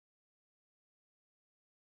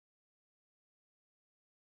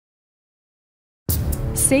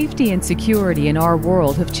Safety and security in our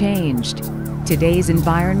world have changed. Today's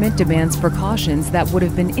environment demands precautions that would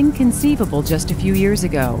have been inconceivable just a few years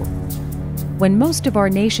ago. When most of our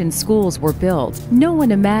nation's schools were built, no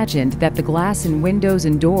one imagined that the glass in windows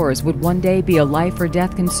and doors would one day be a life or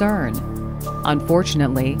death concern.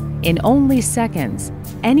 Unfortunately, in only seconds,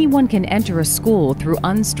 anyone can enter a school through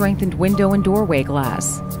unstrengthened window and doorway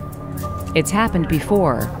glass. It's happened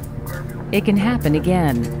before. It can happen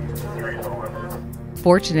again.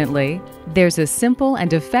 Fortunately, there's a simple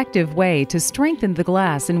and effective way to strengthen the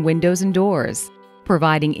glass in windows and doors,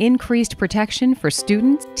 providing increased protection for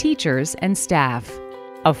students, teachers, and staff.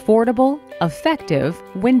 Affordable, effective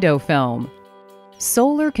window film.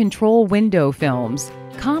 Solar control window films,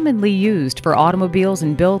 commonly used for automobiles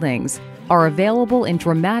and buildings, are available in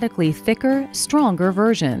dramatically thicker, stronger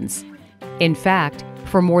versions. In fact,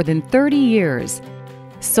 for more than 30 years,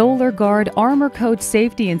 Gard Armorcoat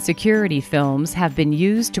Safety and Security films have been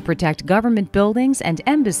used to protect government buildings and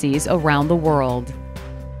embassies around the world.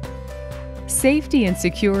 Safety and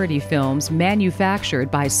security films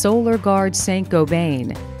manufactured by Gard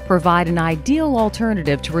Saint-Gobain provide an ideal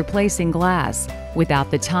alternative to replacing glass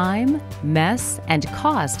without the time, mess, and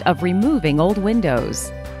cost of removing old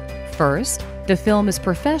windows. First, the film is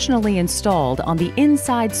professionally installed on the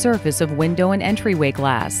inside surface of window and entryway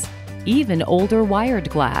glass, even older wired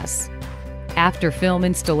glass. After film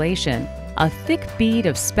installation, a thick bead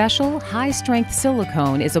of special high-strength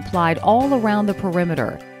silicone is applied all around the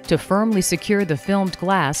perimeter to firmly secure the filmed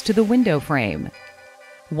glass to the window frame.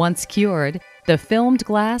 Once cured, the filmed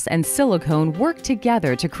glass and silicone work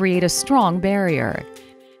together to create a strong barrier.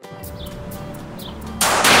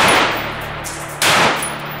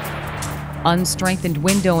 Unstrengthened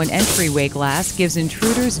window and entryway glass gives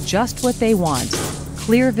intruders just what they want: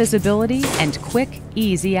 clear visibility and quick,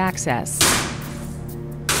 easy access.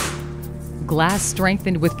 Glass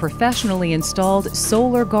strengthened with professionally installed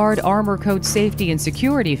Gard Armorcoat Safety and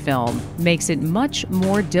Security Film makes it much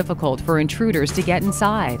more difficult for intruders to get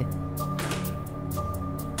inside.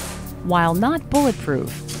 While not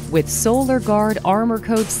bulletproof, with Gard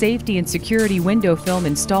Armorcoat Safety and Security window film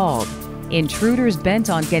installed, intruders bent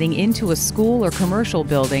on getting into a school or commercial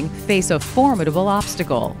building face a formidable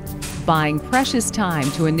obstacle: buying precious time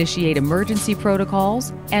to initiate emergency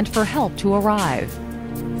protocols and for help to arrive.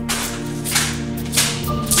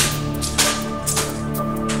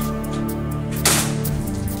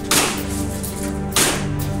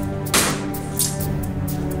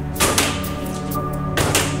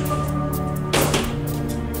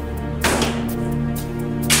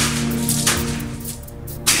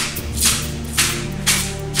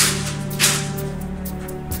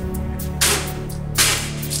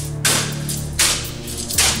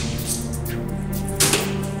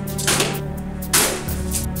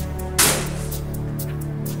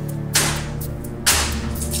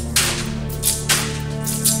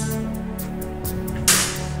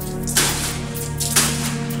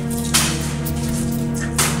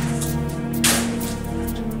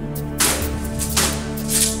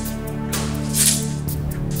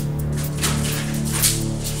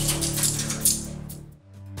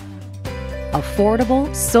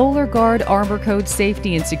 Affordable Gard Armorcoat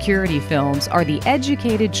Safety and Security films are the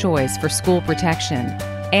educated choice for school protection,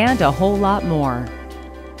 and a whole lot more.